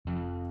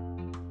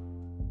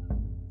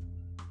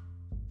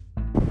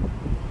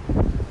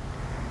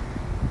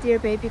Dear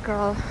baby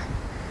girl,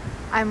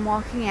 I'm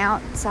walking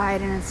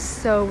outside and it's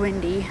so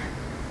windy,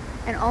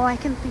 and all I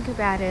can think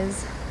about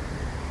is,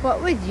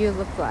 what would you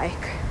look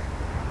like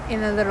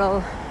in a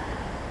little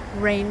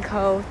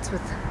raincoat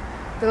with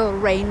little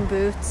rain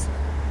boots?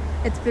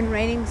 It's been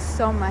raining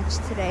so much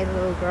today,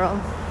 little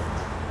girl.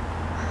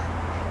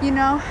 You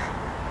know,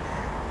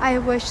 I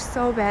wish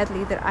so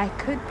badly that I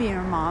could be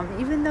your mom,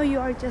 even though you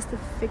are just a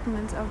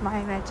figment of my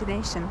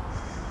imagination,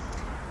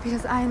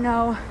 because I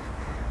know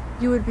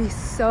you would be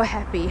so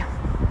happy.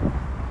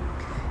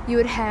 You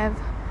would have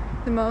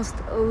the most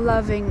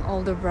loving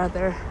older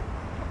brother.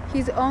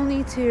 He's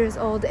only 2 years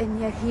old, and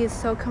yet he is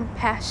so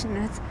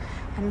compassionate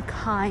and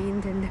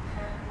kind, and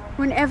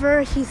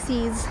whenever he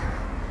sees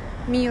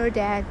me or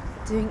dad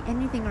doing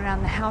anything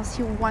around the house,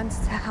 he wants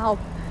to help.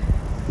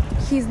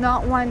 He's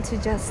not one to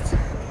just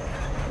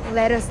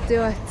let us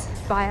do it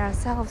by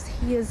ourselves.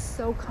 He is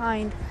so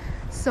kind,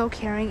 so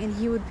caring, and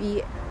he would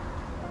be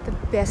the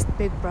best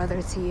big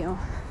brother to you.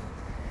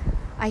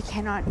 I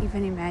cannot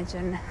even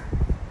imagine,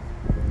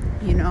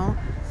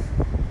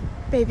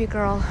 baby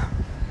girl,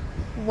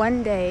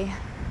 one day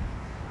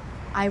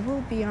I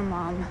will be your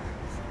mom.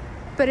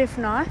 But if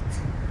not,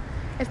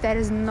 if that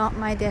is not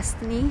my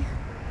destiny,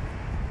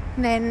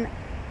 then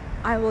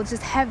I will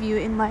just have you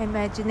in my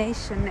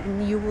imagination,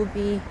 and you will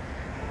be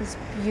this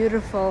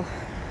beautiful,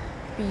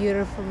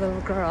 beautiful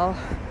little girl.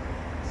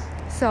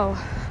 So,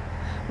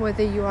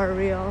 whether you are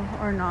real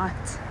or not,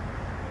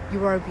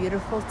 you are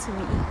beautiful to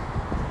me.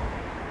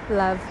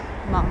 Love,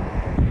 Mom.